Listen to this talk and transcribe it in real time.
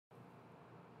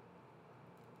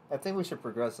I think we should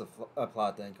progress a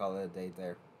plot then call it a day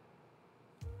there.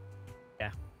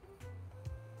 Yeah.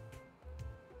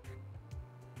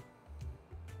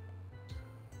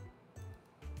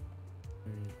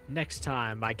 Next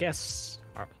time, I guess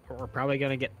we're probably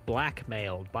gonna get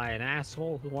blackmailed by an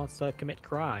asshole who wants to commit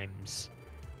crimes.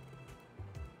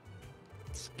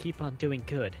 Let's keep on doing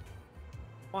good.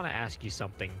 I want to ask you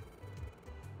something.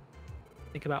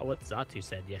 Think about what Zatu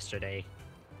said yesterday.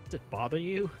 Does it bother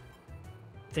you?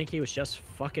 Think he was just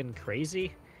fucking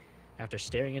crazy after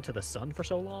staring into the sun for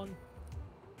so long?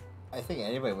 I think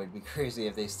anybody would be crazy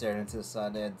if they stared into the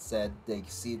sun and said they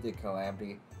see the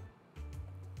calamity.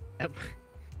 Yep.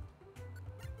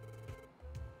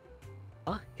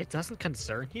 Huh? It doesn't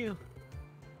concern you?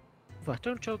 But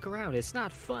don't joke around, it's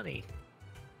not funny.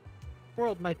 The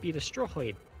world might be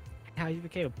destroyed. How you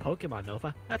became a Pokemon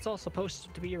Nova, that's all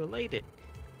supposed to be related.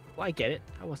 Well, I get it.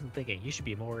 I wasn't thinking. You should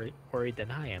be more worried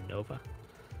than I am, Nova.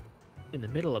 In the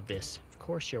middle of this, of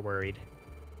course you're worried.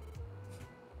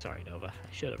 Sorry, Nova.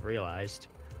 I should have realized.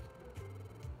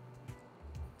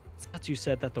 Satsu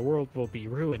said that the world will be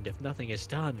ruined if nothing is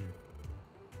done.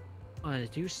 I want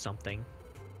to do something.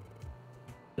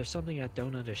 There's something I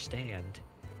don't understand.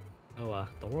 Oh,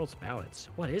 the world's balance.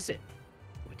 What is it?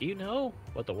 Do you know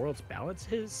what the world's balance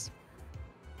is?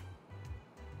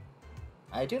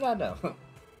 I do not know.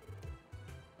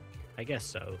 I guess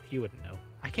so. You wouldn't know.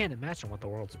 I can't imagine what the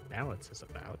world's balance is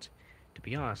about. To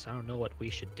be honest, I don't know what we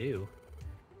should do.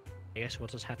 I guess we'll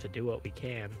just have to do what we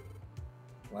can.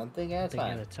 One thing at a time. One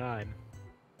thing at a time.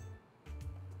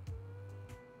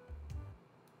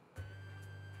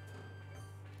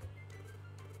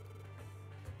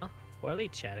 Huh? What are they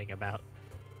chatting about?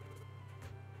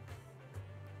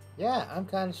 Yeah, I'm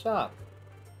kind of shocked.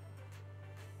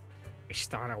 We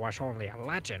thought it was only a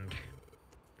legend.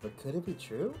 But could it be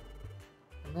true?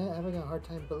 I'm having a hard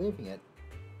time believing it.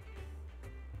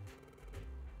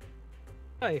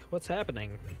 Hey, what's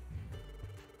happening?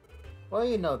 Well,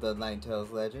 you know the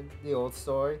Ninetales legend, the old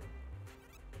story.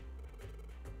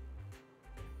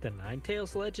 The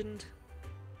Ninetales legend?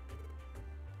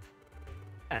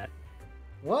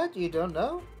 What? You don't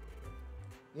know?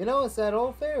 You know, it's that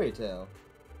old fairy tale.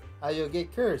 How you'll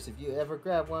get cursed if you ever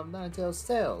grab one of Ninetales'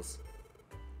 tails.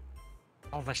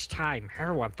 All this time,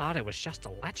 everyone thought it was just a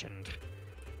legend.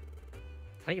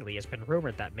 Lately, it's been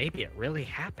rumored that maybe it really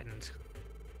happened.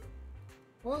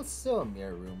 Well, it's still a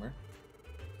mere rumor.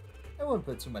 I wouldn't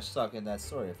put too much stock in that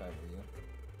story if I were you.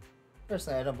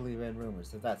 Personally, I don't believe in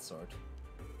rumors of that sort.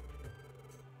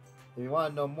 If you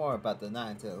want to know more about the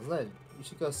Ninetales legend, you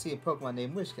should go see a Pokemon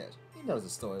named Wishcash. He knows the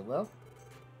story well.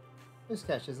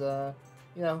 Wishcash is,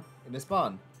 in his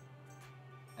pond.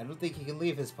 I don't think he can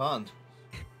leave his pond.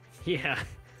 Yeah.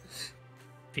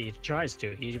 If he tries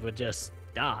to, he would just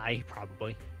die,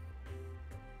 probably.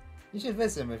 You should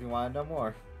visit him if you want to know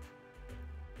more.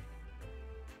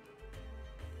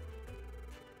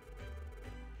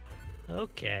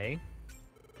 Okay.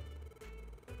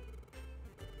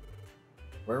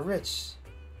 We're rich.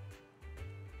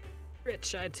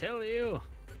 Rich, I tell you.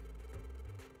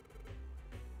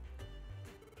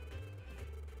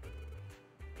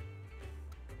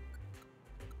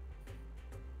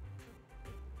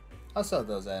 I'll sell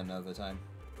those at another time.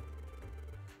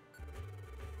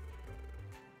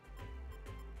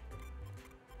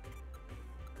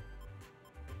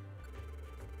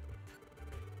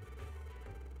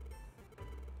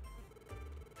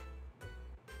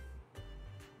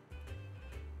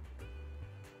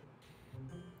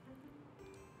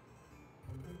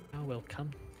 Now we'll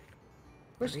come.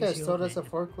 Wishcash told us a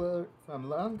folklore from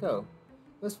long ago.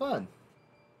 It was fun.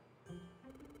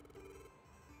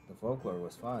 The folklore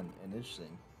was fun and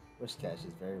interesting. Wishcash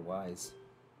is very wise.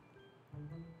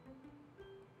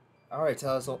 Alright,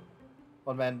 tell us, old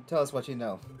man, tell us what you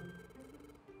know.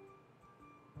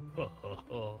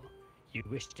 Oh. You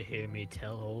wish to hear me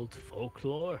tell old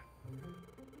folklore?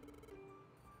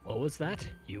 What was that?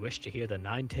 You wish to hear the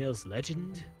Ninetales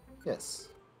legend? Yes.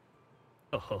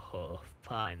 Oh,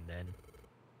 fine then.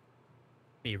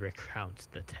 Let me recount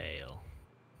the tale.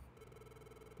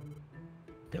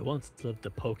 There once lived a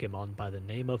Pokemon by the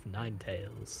name of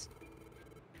Ninetales.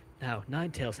 Now,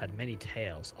 Ninetales had many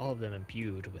tails, all of them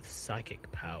imbued with psychic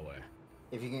power.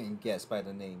 If you can guess by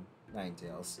the name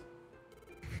Ninetales.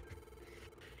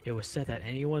 It was said that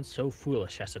anyone so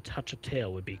foolish as to touch a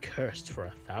tail would be cursed for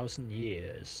 1,000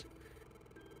 years.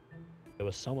 There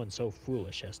was someone so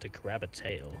foolish as to grab a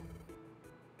tail.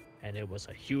 And it was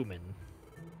a human.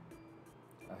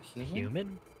 A human?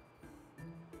 Human?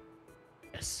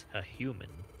 Yes, a human.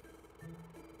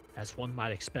 As one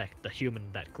might expect, the human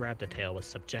that grabbed the tail was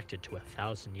subjected to a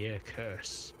 1,000-year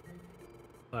curse.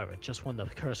 However, just when the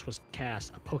curse was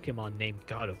cast, a Pokemon named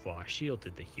Gardevoir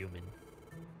shielded the human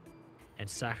and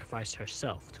sacrificed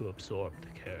herself to absorb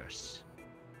the curse.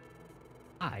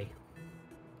 I,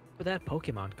 for that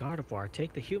Pokemon Gardevoir,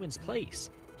 take the human's place.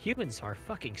 Humans are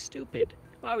fucking stupid.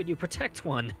 Why would you protect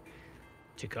one?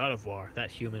 To Gardevoir,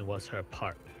 that human was her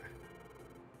partner.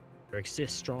 There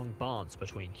exist strong bonds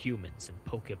between humans and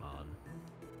Pokemon.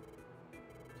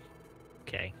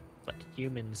 Okay, but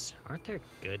humans, aren't there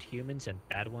good humans and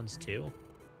bad ones too?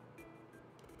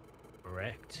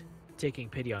 Correct. Taking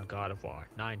pity on Gardevoir,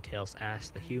 Ninetales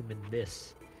asked the human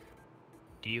this.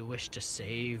 Do you wish to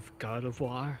save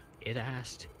Gardevoir? It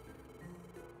asked.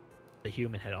 The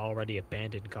human had already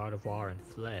abandoned Gardevoir and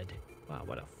fled. Wow,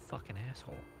 what a fucking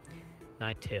asshole.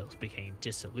 Ninetales became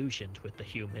disillusioned with the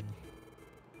human.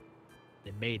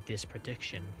 They made this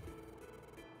prediction.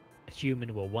 A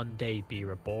human will one day be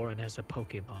reborn as a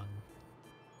Pokemon.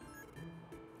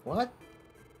 What?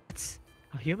 What's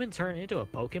a human turn into a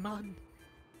Pokemon?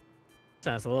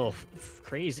 Sounds a little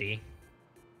crazy.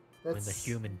 That's... When the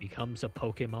human becomes a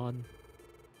Pokemon,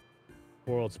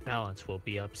 the world's balance will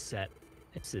be upset.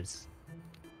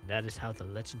 That is how the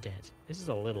legend ends. This is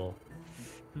a little...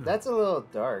 That's a little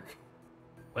dark.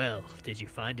 Well, did you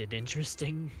find it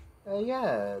interesting?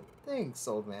 Yeah, thanks,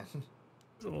 old man.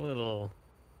 It's a little...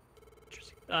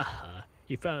 interesting. Aha,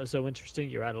 you found it so interesting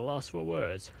you're at a loss for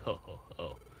words. Ho ho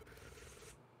ho.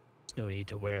 There's no need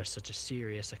to wear such a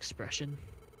serious expression.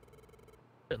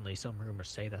 Certainly some rumors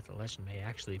say that the legend may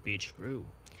actually be true.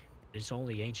 It is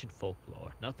only ancient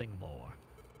folklore, nothing more.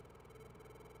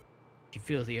 If you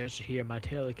feel the urge to hear my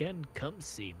tale again, come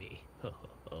see me. Ho ho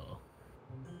ho.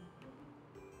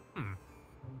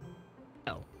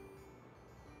 Well.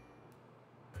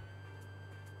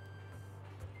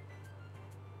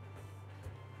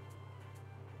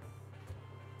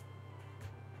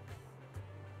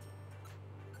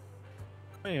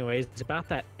 Anyways, it's about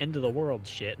that end of the world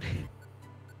shit.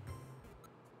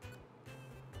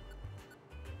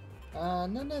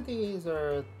 None of these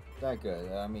are that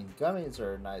good. I mean, gummies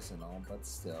are nice and all, but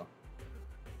still.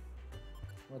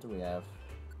 What do we have?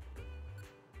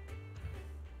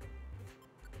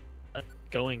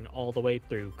 Going all the way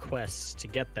through quests to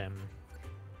get them,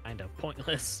 kind of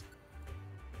pointless.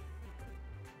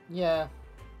 Yeah.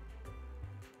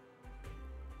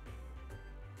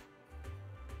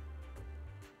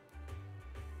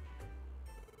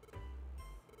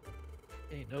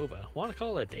 Hey Nova, want to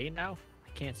call it a day now? I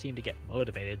can't seem to get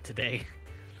motivated today.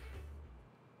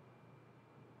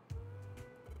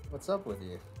 What's up with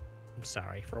you? I'm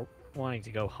sorry for wanting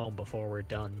to go home before we're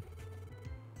done.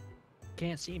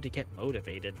 Can't seem to get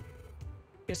motivated.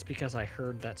 Just because I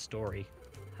heard that story.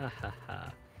 Ha ha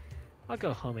ha. I'll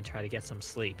go home and try to get some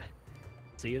sleep.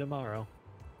 See you tomorrow.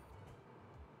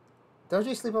 Don't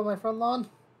you sleep on my front lawn?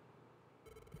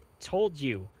 Told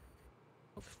you.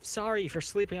 Sorry for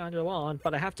sleeping on your lawn,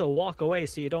 but I have to walk away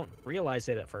so you don't realize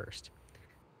it at first.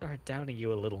 Start doubting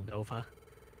you a little, Nova.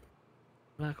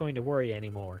 I'm not going to worry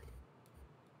anymore.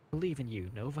 I believe in you,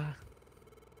 Nova.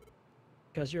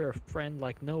 Because you're a friend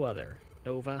like no other,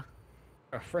 Nova.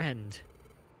 A friend,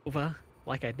 Nova,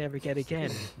 like I'd never get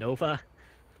again, Nova.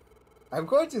 I'm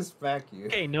going to smack you.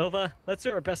 Okay, Nova, let's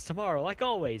do our best tomorrow, like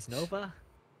always, Nova.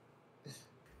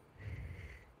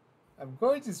 I'm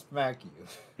going to smack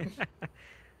you.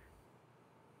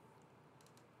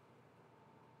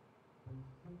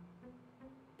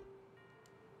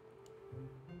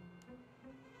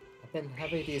 I've been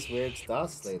having these weird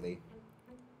thoughts lately.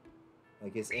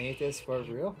 Like, is any of this for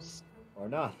real? Or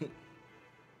not?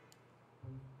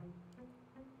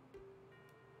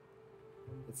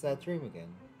 It's that dream again.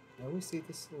 I always see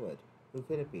the silhouette. Who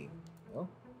could it be? Well,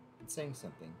 it's saying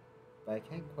something, but I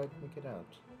can't quite make it out.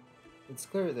 It's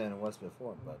clearer than it was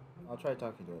before, but I'll try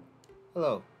talking to it.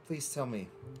 Hello, please tell me.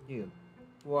 You.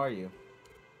 Who are you?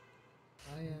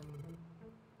 I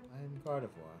am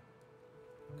Gardevoir.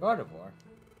 Gardevoir?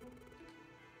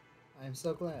 I am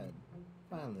so glad.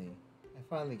 I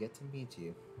finally get to meet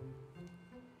you.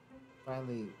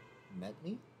 Finally met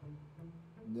me?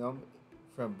 Know me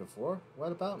from before?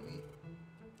 What about me?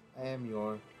 I am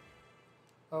your...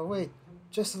 Oh wait,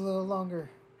 just a little longer.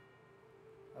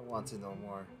 I want to know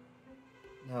more.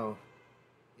 No,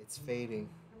 it's fading.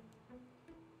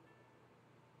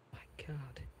 My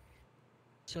God.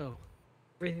 So,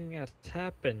 everything that's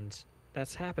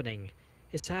happening,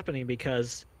 it's happening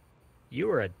because you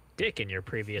were a dick in your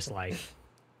previous life.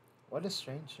 What a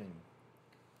strange dream.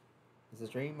 It's a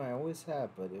dream I always had,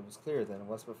 but it was clearer than it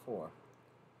was before.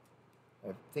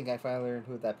 I think I finally learned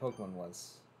who that Pokemon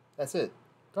was. That's it.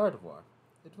 Gardevoir.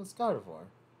 It was Gardevoir.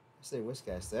 I say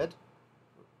whiskey, I said.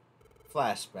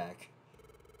 Flashback.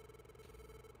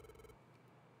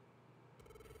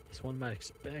 as one might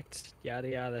expect. Yada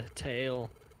yada, tail.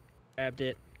 Grabbed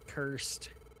it, cursed.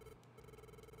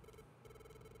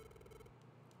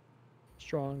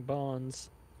 Strong bonds.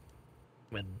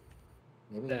 When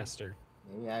Maybe, disaster.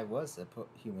 maybe I was a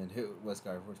human who was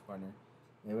Gardevoir's partner.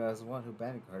 Maybe I was the one who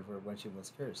banned Gardevoir when she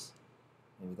was cursed.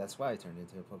 Maybe that's why I turned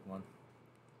into a Pokemon.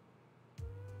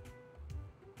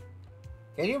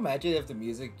 Can you imagine if the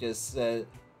music just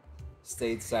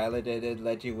stayed silent and it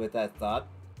led you with that thought?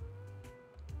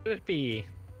 It would be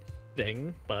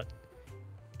thing, but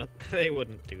they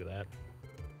wouldn't do that.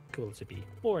 Cool to be.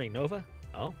 Morning, Nova.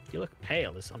 Oh, you look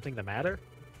pale. Is something the matter?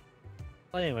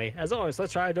 Well, anyway, as always,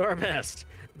 let's try to do our best.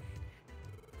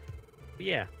 But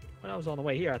yeah, when I was on the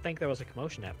way here, I think there was a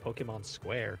commotion at Pokemon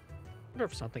Square. I wonder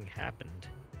if something happened.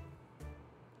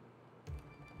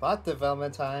 Plot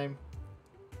development time.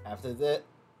 After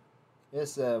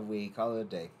this, we call it a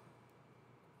day.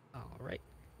 Alright.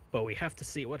 But we have to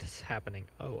see what is happening.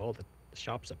 Oh, all the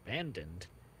shops abandoned.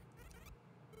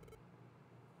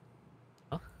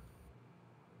 Huh?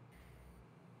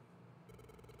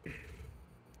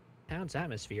 Town's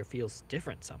atmosphere feels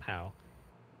different somehow.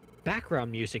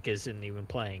 Background music isn't even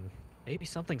playing. Maybe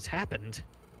something's happened.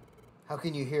 How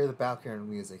can you hear the background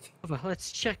music? Well,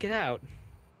 let's check it out.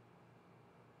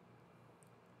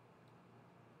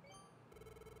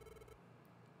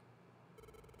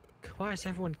 Why is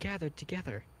everyone gathered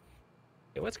together?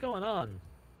 Hey, what's going on?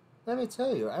 Let me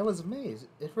tell you, I was amazed.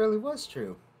 It really was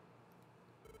true.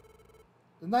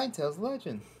 The Ninetales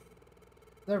legend.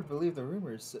 Never believed the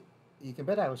rumors. You can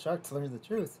bet I was shocked to learn the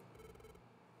truth.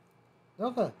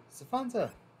 Nova,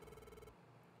 Safonza.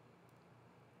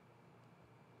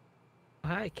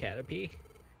 Hi, Caterpie.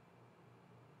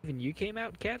 Even you came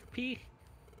out, Caterpie?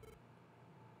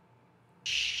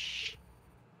 Shh.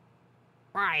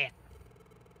 Quiet.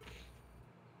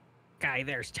 Guy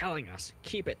there's telling us.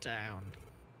 Keep it down.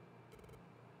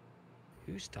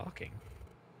 Who's talking?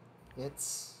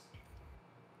 It's...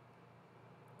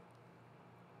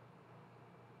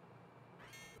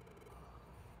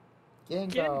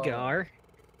 Gengar.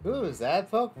 Who is that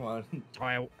Pokemon?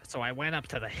 So I went up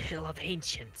to the Hill of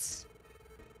Ancients.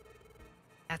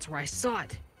 That's where I saw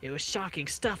it. It was shocking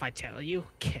stuff, I tell you.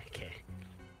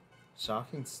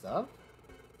 Shocking stuff?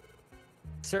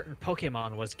 Certain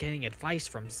Pokemon was getting advice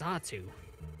from Xatu.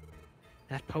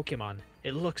 That Pokemon,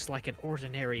 it looks like an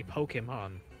ordinary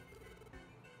Pokemon.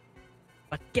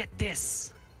 But get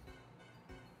this!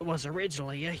 It was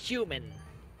originally a human.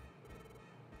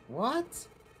 What?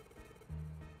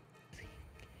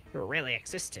 It really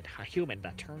existed, a human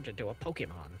that turned into a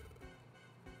Pokemon.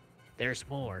 There's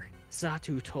more.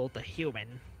 Xatu told the human.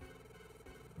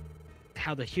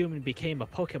 How the human became a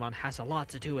Pokemon has a lot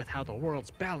to do with how the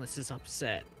world's balance is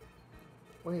upset.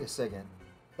 Wait a second.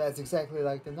 That's exactly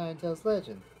like the Ninetales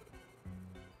legend.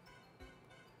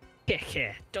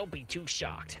 Heh, don't be too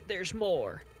shocked. There's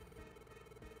more.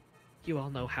 You all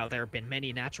know how there have been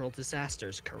many natural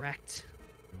disasters, correct?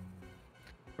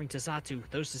 According to Xatu,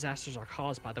 those disasters are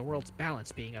caused by the world's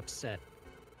balance being upset.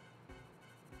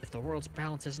 If the world's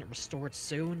balance isn't restored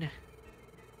soon,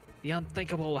 the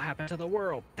unthinkable will happen to the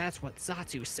world. That's what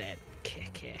Xatu said.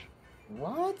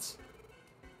 What?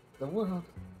 The world?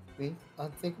 The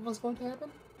unthinkable is going to happen?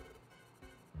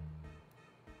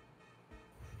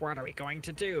 What are we going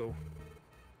to do?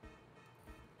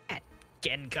 That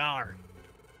Gengar.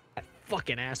 That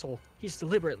fucking asshole. He's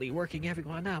deliberately working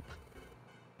everyone up.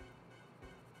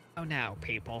 Oh, now,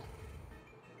 people.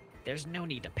 There's no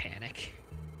need to panic.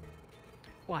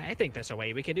 Why, I think there's a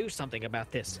way we can do something about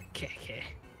this.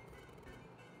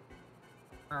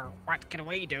 What can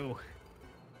we do?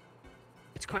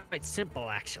 It's quite simple,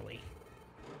 actually.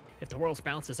 If the world's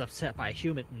balance is upset by a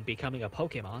human becoming a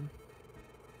Pokemon,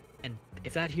 and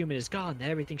if that human is gone, then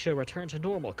everything should return to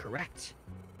normal, correct?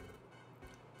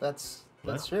 That's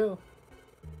true.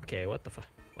 Okay, what the fuck?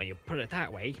 When you put it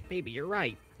that way, maybe you're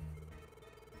right.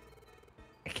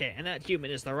 Okay, and that human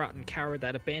is the rotten coward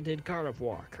that abandoned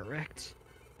Gardevoir, correct?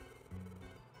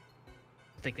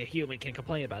 I think the human can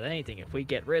complain about anything if we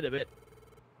get rid of it.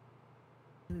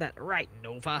 Isn't that right,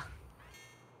 Nova?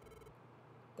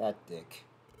 That dick.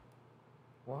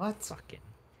 What? Fucking.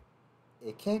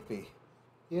 It can't be.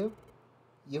 You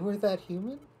were that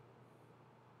human?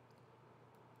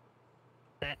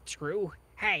 That true?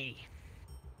 Hey!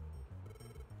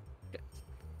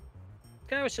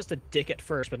 Guy was just a dick at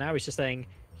first, but now he's just saying,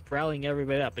 rallying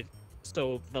everybody up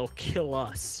so they'll kill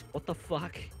us. What the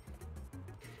fuck?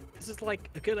 This is like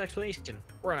a good explanation.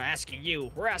 We're not asking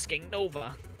you, we're asking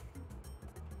Nova.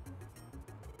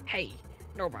 Hey,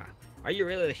 Nova, are you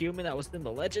really the human that was in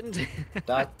the legend? ...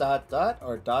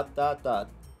 or ...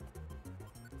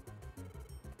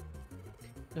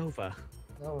 Nova.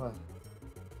 Nova.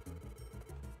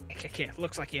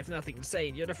 Looks like you have nothing to say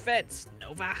in your defense,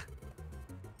 Nova.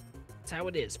 That's how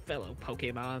it is, fellow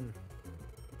Pokemon.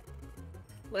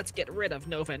 Let's get rid of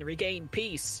Nova and regain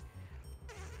peace.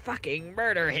 Fucking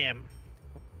murder him.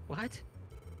 What?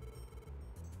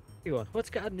 Everyone, what's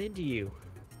gotten into you?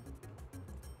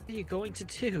 What are you going to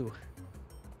do?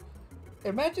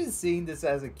 Imagine seeing this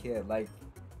as a kid, like,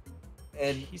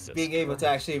 and Jesus being able to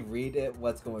Christ. actually read it,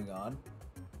 what's going on.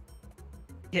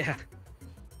 Yeah.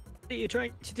 What are you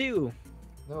trying to do?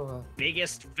 Nova,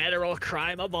 Biggest federal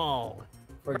crime of all.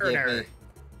 forgive Murder. me.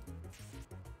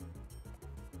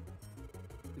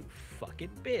 You fucking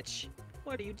bitch.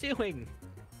 What are you doing?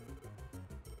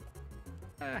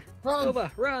 Run!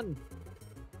 Nova, run!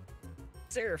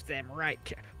 Serve them right.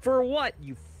 For what,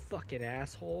 you fucking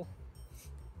asshole?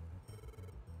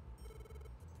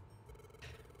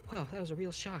 Wow, that was a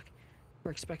real shock.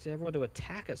 Never expected everyone to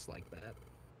attack us like that.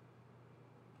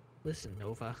 Listen,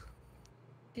 Nova.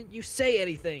 Didn't you say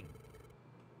anything?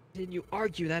 Didn't you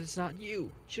argue that it's not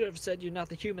you? Should have said you're not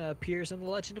the human that appears in the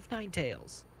Legend of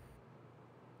Ninetales.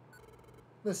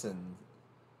 Listen,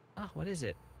 Ah, what is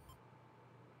it?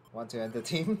 want to end the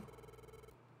team?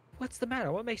 What's the matter?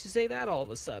 What makes you say that all of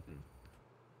a sudden?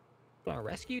 You want a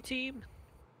rescue team?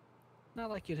 Not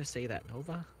like you to say that,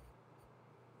 Nova.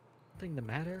 Something the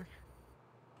matter?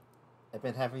 I've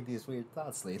been having these weird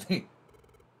thoughts lately.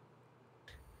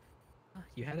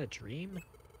 You had a dream?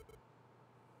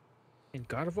 And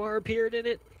Gardevoir appeared in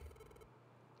it?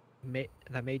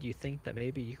 That made you think that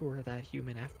maybe you were that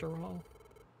human after all?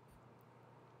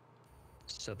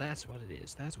 So that's what it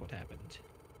is. That's what happened.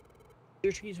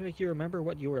 Your dreams make you remember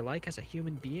what you were like as a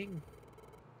human being?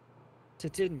 If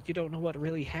it didn't, you don't know what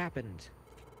really happened.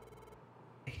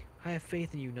 I have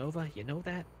faith in you, Nova. You know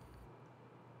that?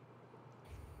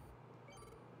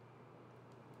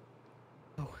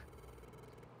 Oh.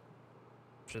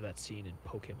 After that scene in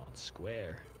Pokemon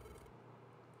Square,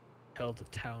 held a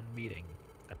town meeting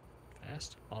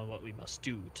fast on what we must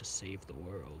do to save the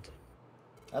world.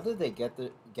 How did they gather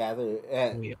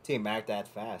Team Act that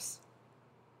fast?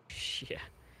 Yeah.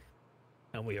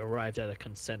 And we arrived at a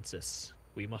consensus.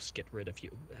 We must get rid of you.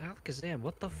 Alakazam,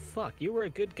 what the fuck? You were a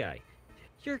good guy.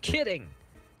 You're kidding!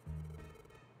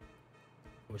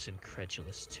 I was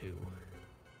incredulous too.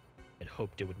 I'd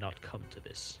hoped it would not come to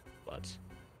this, but...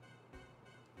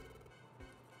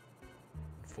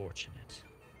 unfortunate.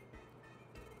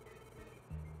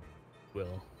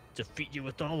 We'll defeat you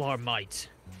with all our might.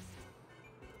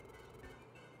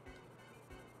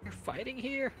 You're fighting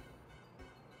here?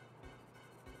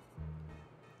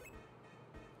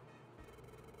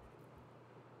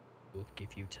 We'll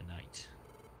give you tonight.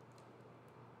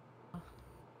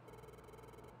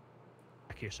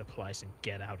 Pack your supplies and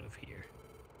get out of here.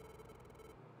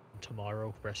 And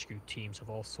tomorrow, rescue teams of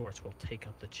all sorts will take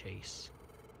up the chase.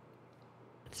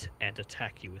 And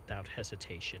attack you without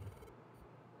hesitation.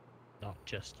 Not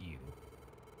just you.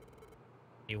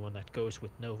 Anyone that goes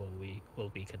with Nova will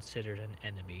be considered an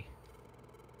enemy.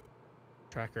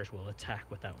 Trackers will attack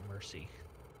without mercy.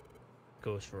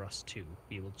 Goes for us too.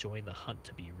 We will join the hunt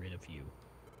to be rid of you.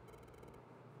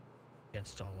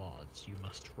 Against all odds, you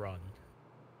must run.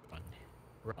 Run.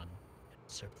 Run. And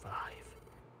survive.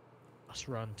 You must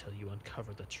run till you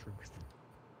uncover the truth.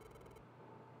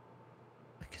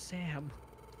 Kazam.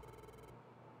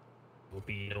 There will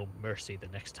be no mercy the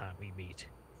next time we meet.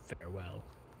 Farewell.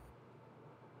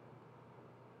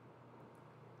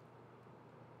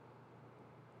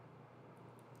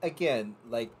 Again,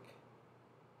 like,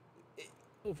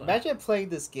 Nova. imagine playing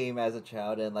this game as a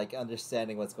child and like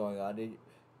understanding what's going on.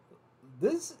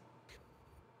 This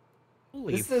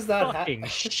Holy this does not fucking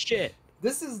shit.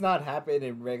 This does not happen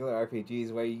in regular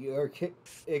RPGs where you are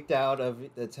kicked out of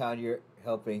the town you're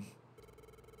helping.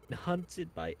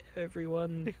 Hunted by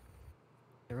everyone.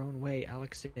 Their own way,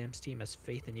 Alakazam's team has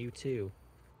faith in you too.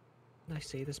 Didn't I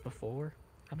say this before?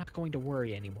 I'm not going to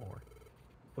worry anymore.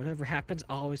 Whatever happens,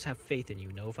 I'll always have faith in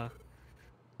you, Nova.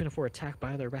 Even if we're attacked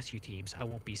by other rescue teams, I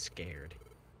won't be scared.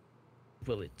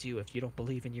 What will it do if you don't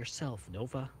believe in yourself,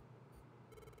 Nova?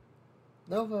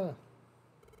 Nova.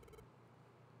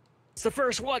 It's the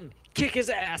first one! Kick his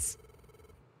ass!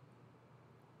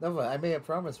 Nova, I made a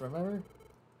promise, remember?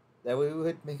 That we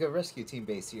would make a rescue team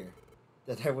base here.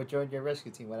 That I would join your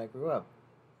rescue team when I grew up.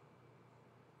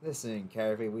 Listen,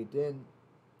 Caravan, we didn't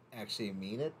actually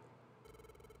mean it.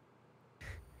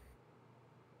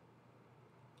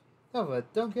 Nova,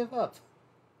 don't give up.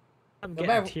 I'm No getting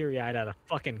matter- teary-eyed at a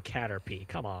fucking Caterpie,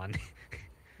 come on.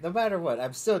 No matter what,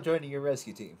 I'm still joining your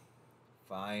rescue team.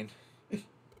 Fine.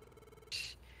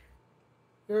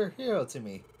 You're a hero to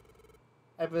me.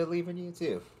 I believe in you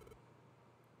too.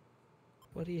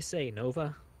 What do you say,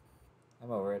 Nova? I'm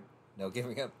over it. No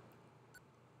giving up.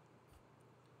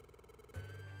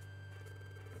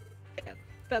 Yeah,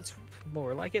 that's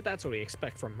more like it. That's what we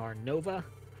expect from our Nova.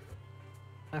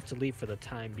 I have to leave for the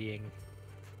time being.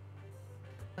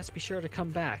 Let's be sure to come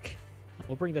back.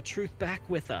 We'll bring the truth back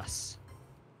with us.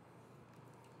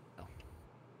 Oh.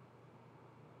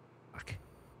 Fuck.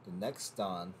 The next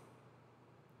dawn.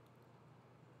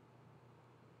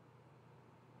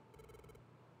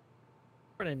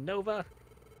 Morning, Nova.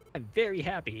 I'm very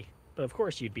happy, but of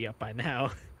course you'd be up by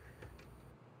now.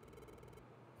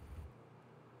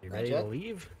 You Not ready yet? to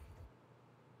leave?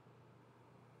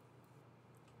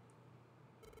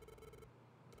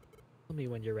 Tell me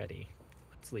when you're ready.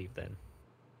 Let's leave then.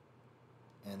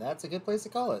 And that's a good place to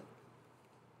call it.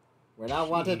 We're not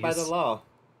wanted by the Jeez. law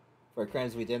for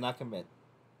crimes we did not commit.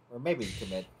 Or maybe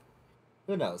commit.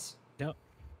 Who knows? No.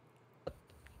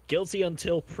 Guilty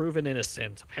until proven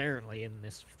innocent, apparently, in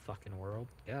this fucking world.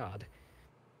 God.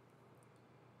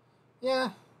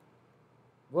 Yeah.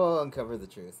 We'll uncover the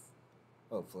truth.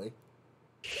 Hopefully.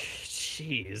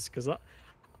 Jeez, because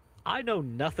I know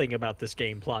nothing about this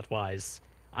game plot-wise.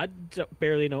 I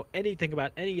barely know anything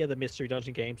about any of the Mystery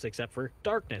Dungeon games except for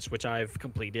Darkness, which I've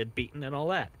completed, beaten, and all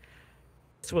that.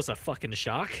 This was a fucking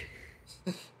shock.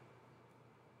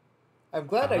 I'm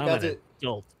glad I I'm got an to.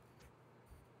 adult.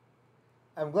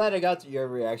 I'm glad I got to your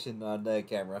reaction on the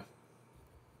camera.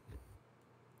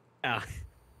 Ah.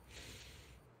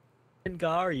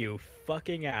 Gengar, you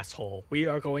fucking asshole. We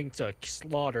are going to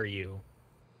slaughter you.